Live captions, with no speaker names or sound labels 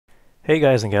Hey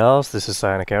guys and gals, this is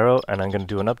Cyanic Arrow, and I'm going to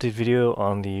do an update video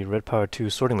on the RedPower 2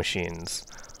 sorting machines.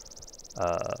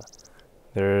 Uh,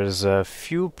 there's a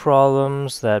few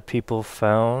problems that people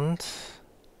found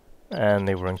and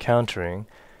they were encountering.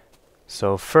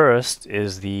 So first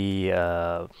is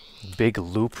the big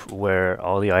loop where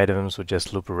all the items would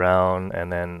just loop around, and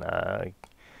then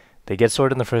they get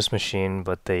sorted in the first machine,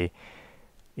 but they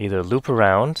either loop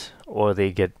around or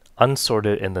they get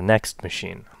unsorted in the next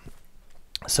machine.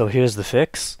 So here's the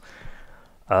fix.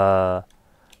 You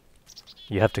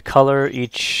have to color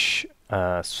each,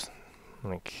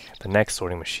 like the next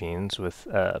sorting machines with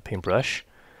a paintbrush,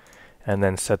 and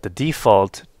then set the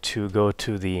default to go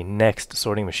to the next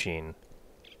sorting machine.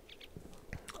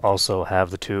 Also have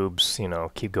the tubes,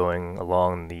 keep going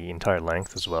along the entire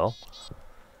length as well.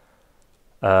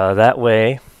 That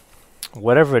way,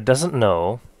 whatever it doesn't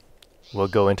know will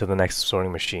go into the next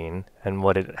sorting machine, and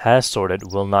what it has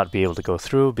sorted will not be able to go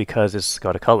through because it's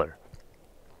got a color.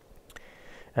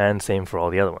 And same for all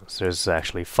the other ones. There's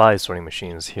actually 5 sorting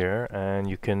machines here, and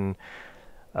you can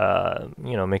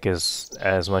make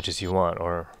as much as you want,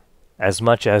 or as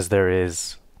much as there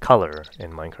is color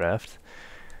in Minecraft.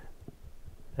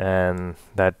 And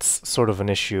that's sort of an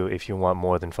issue if you want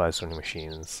more than 5 sorting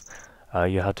machines.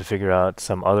 You have to figure out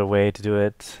some other way to do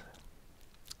it.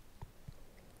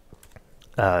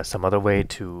 Some other way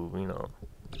to,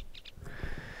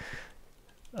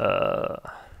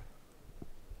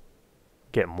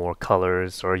 get more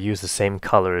colors or use the same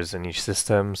colors in each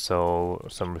system, so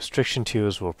some restriction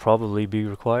tubes will probably be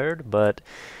required. But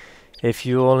if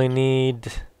you only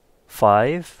need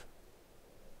 5,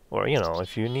 or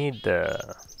if you need how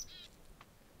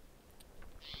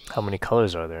many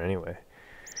colors are there anyway?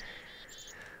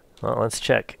 Well, let's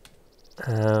check.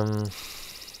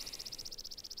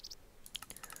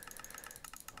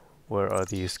 Where are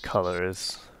these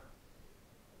colors?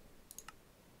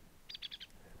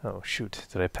 Oh shoot,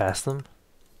 did I pass them?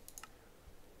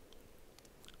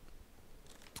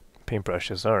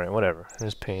 Paintbrushes, alright, whatever.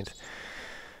 There's paint.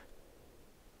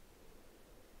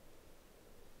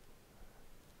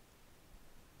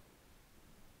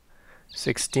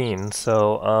 $16,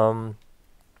 so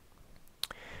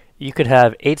you could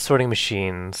have 8 sorting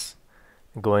machines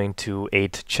going to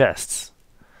 8 chests.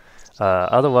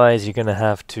 Otherwise, you're gonna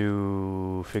have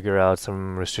to figure out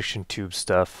some restriction tube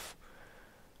stuff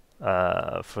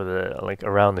for the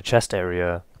around the chest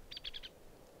area,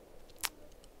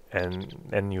 and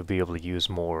then you'll be able to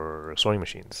use more sorting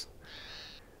machines.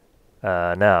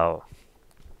 Now,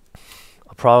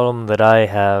 a problem that I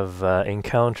have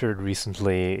encountered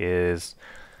recently is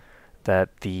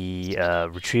that the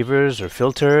retrievers or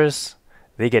filters,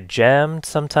 they get jammed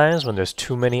sometimes when there's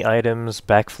too many items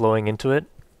backflowing into it.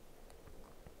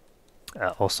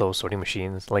 Also sorting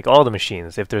machines, like all the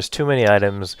machines, if there's too many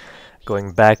items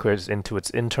going backwards into its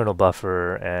internal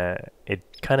buffer, it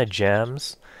kind of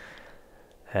jams,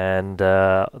 and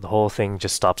the whole thing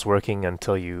just stops working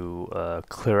until you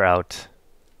clear out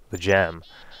the jam.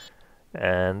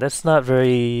 And that's not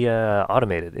very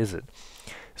automated, is it?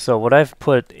 So what I've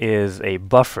put is a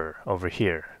buffer over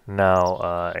here.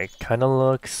 Now, it kind of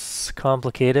looks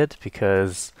complicated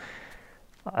because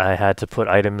I had to put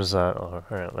items on.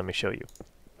 Alright, let me show you.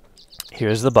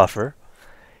 Here's the buffer.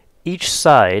 Each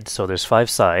side, so there's 5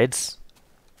 sides,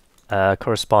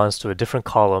 corresponds to a different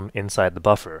column inside the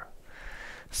buffer.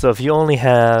 So if you only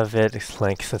have it,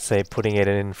 like, let's say putting it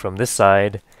in from this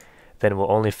side, then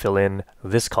we'll only fill in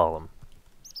this column,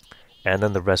 and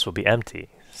then the rest will be empty.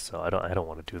 So I don't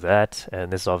want to do that.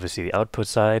 And this is obviously the output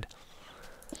side.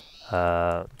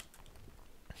 So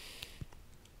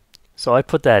I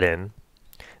put that in.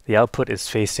 The output is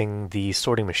facing the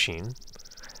sorting machine,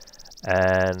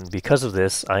 and because of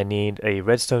this I need a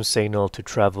redstone signal to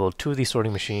travel to the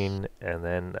sorting machine and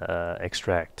then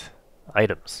extract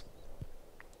items.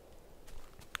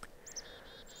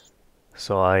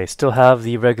 So I still have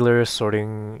the regular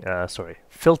sorting,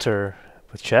 filter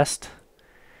with chest,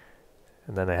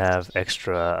 and then I have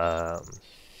extra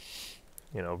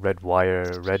red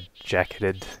wire, red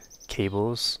jacketed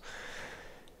cables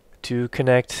to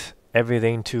connect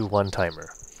everything to one timer.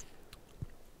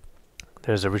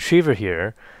 There's a retriever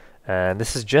here, and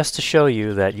this is just to show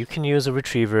you that you can use a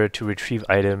retriever to retrieve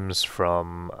items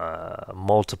from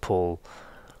multiple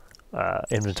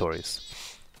inventories.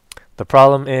 The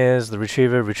problem is the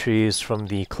retriever retrieves from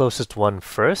the closest one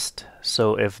first.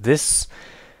 So if this,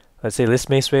 let's say this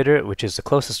mace raider, which is the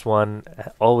closest one,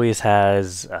 always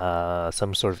has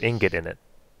some sort of ingot in it.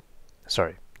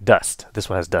 Sorry, dust. This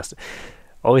one has dust.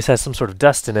 Always has some sort of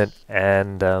dust in it,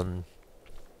 and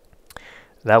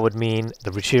that would mean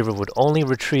the retriever would only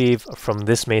retrieve from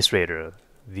this mace raider.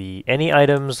 any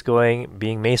items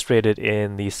being mace rated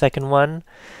in the second one,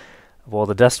 well,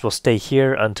 the dust will stay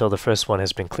here until the first one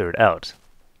has been cleared out.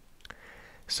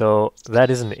 So that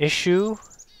is an issue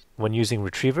when using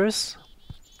retrievers.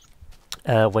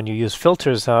 When you use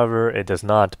filters, however, it does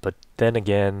not. But then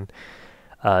again,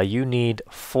 you need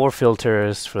 4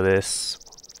 filters for this,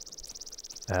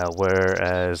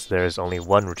 whereas there's only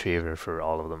 1 retriever for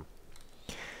all of them.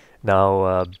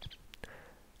 Now,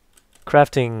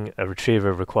 crafting a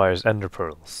retriever requires ender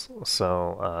pearls,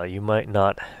 so you might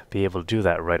not be able to do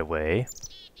that right away.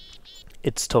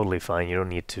 It's totally fine, you don't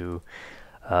need to.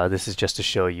 This is just to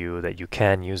show you that you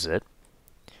can use it.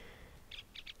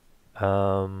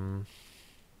 Let's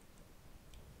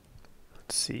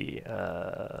see,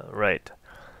 right.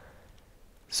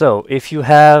 So if you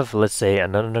have, let's say,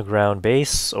 an underground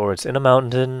base, or it's in a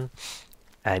mountain,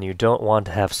 and you don't want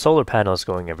to have solar panels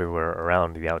going everywhere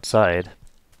around the outside,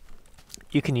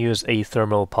 you can use a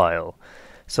thermal pile.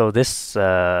 So this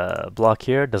block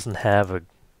here doesn't have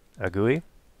a GUI.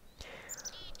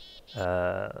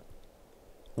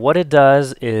 What it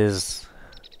does is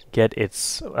get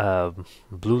its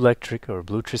blue electric or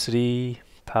bluetricity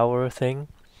power thing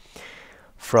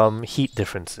from heat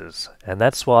differences, and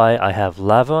that's why I have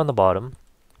lava on the bottom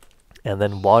and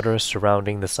then water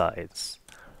surrounding the sides.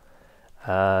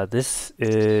 This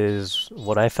is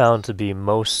what I found to be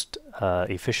most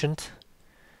efficient.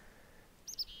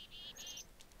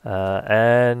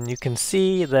 And you can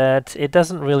see that it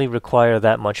doesn't really require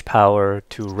that much power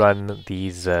to run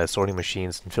these sorting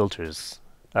machines and filters,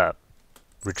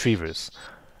 retrievers.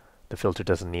 The filter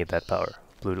doesn't need that power,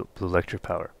 blue electric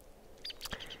power.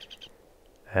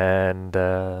 And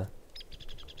the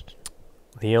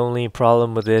only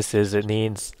problem with this is it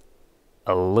needs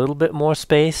a little bit more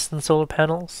space than solar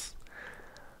panels,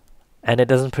 and it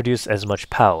doesn't produce as much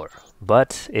power,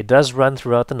 but it does run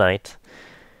throughout the night.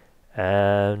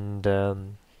 And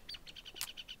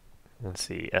let's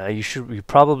see, you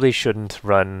probably shouldn't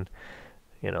run,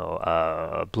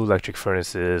 blue electric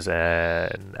furnaces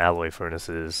and alloy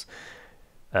furnaces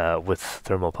with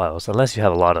thermal piles unless you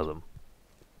have a lot of them,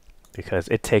 because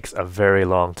it takes a very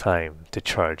long time to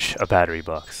charge a battery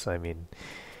box. I mean,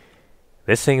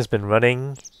 this thing's been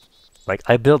running, like,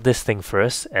 I built this thing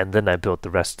first and then I built the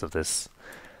rest of this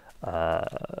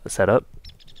setup.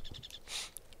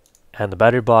 And the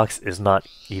battery box is not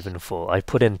even full. I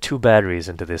put in 2 batteries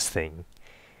into this thing,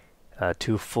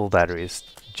 2 full batteries,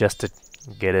 just to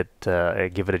get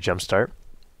it, give it a jump start.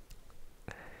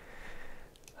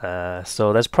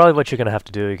 So that's probably what you're gonna have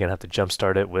to do. You're gonna have to jump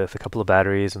start it with a couple of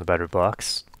batteries in the battery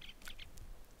box,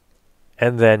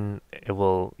 and then it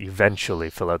will eventually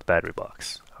fill out the battery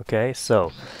box. Okay,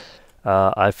 so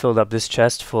I filled up this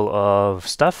chest full of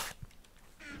stuff,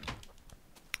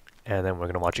 and then we're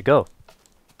gonna watch it go.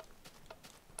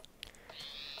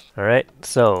 Alright,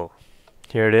 so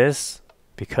here it is.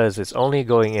 Because it's only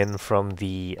going in from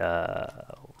the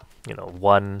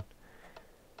one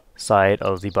side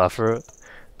of the buffer,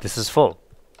 this is full.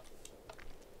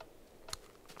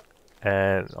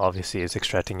 And obviously it's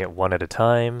extracting it one at a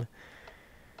time.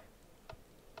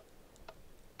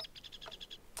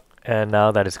 And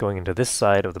now that it's going into this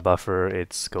side of the buffer,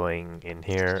 it's going in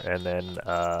here, and then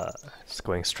it's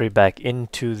going straight back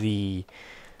into the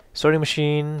sorting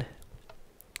machine.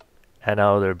 And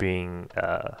now they're being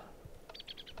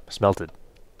smelted.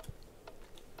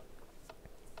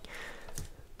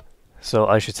 So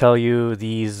I should tell you,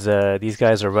 these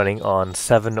guys are running on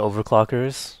 7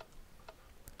 overclockers,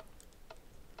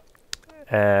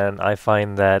 and I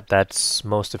find that that's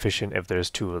most efficient if there's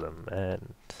 2 of them.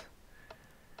 And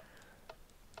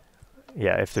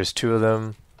yeah, if there's 2 of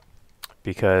them,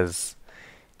 because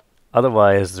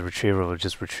otherwise the retriever will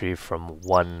just retrieve from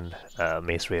one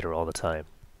mace raider all the time.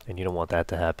 And you don't want that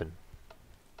to happen.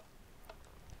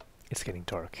 It's getting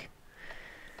dark.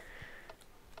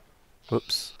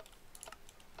 Whoops.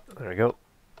 There we go.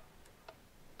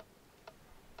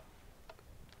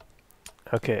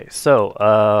 Okay, so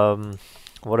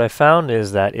what I found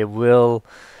is that it will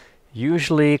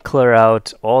usually clear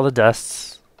out all the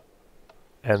dusts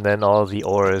and then all the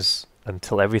ores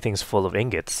until everything's full of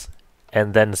ingots,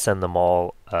 and then send them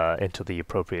all into the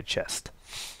appropriate chest.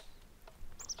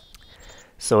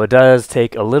 So it does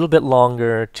take a little bit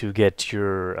longer to get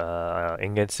your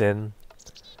ingots in.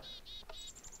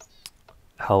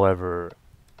 However,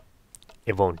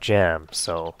 it won't jam,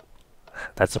 so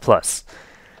that's a plus.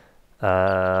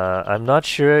 I'm not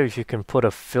sure if you can put a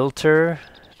filter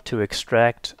to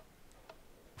extract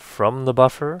from the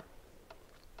buffer.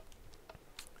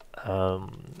 I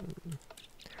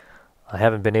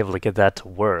haven't been able to get that to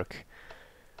work,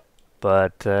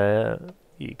 but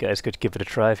you guys could give it a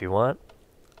try if you want.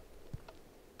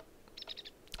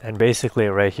 And basically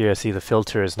right here, see the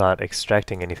filter is not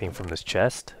extracting anything from this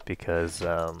chest because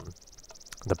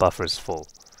the buffer is full.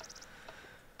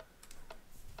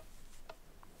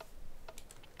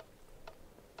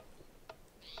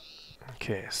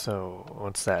 Okay, so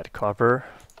what's that? Copper?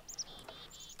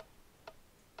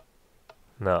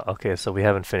 No, okay, so we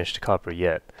haven't finished copper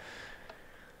yet.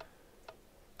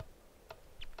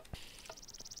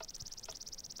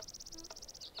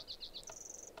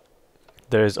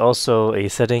 There's also a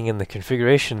setting in the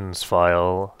configurations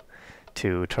file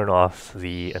to turn off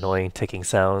the annoying ticking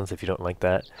sounds if you don't like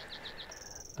that.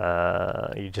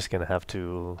 You're just gonna have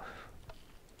to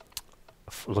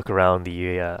look around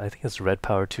the, I think it's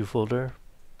RedPower 2 folder.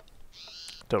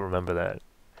 Don't remember that.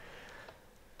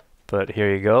 But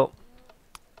here you go.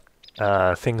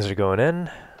 Things are going in.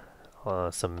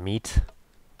 Some meat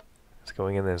is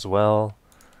going in as well.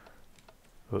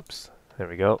 Oops, there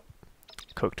we go.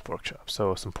 Cooked pork chop.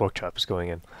 So some pork chop is going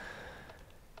in.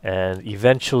 And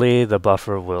eventually the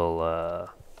buffer will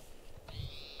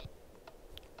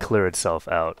clear itself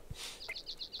out.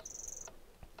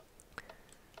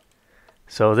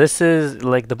 So this is,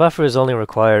 like, the buffer is only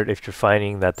required if you're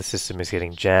finding that the system is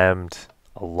getting jammed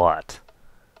a lot.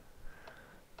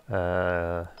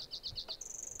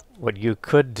 What you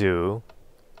could do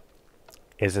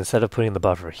is, instead of putting the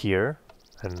buffer here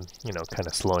and, you know, kind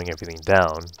of slowing everything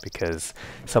down, because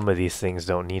some of these things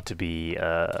don't need to be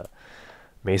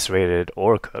macerated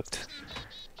or cooked,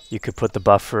 you could put the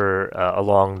buffer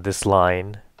along this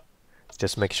line.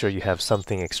 Just make sure you have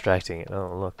something extracting it.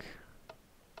 Oh, look.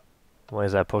 Why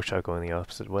is that pork chop going the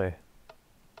opposite way?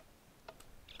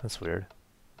 That's weird.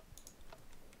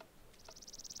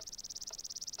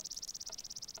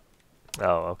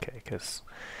 Oh, okay, because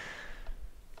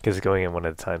it's going in one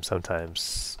at a time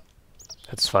sometimes.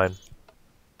 That's fine.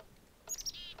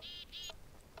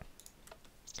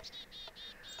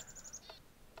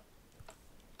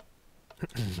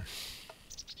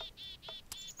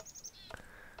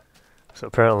 So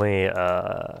apparently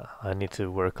I need to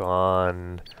work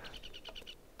on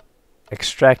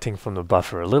extracting from the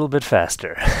buffer a little bit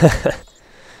faster.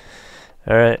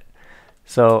 Alright,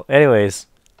 so anyways,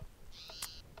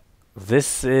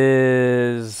 this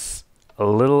is a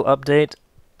little update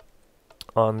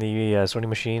on the sorting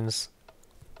machines,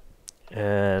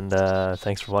 and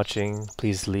thanks for watching.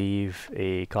 Please leave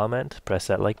a comment, press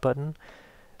that like button,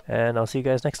 and I'll see you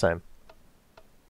guys next time.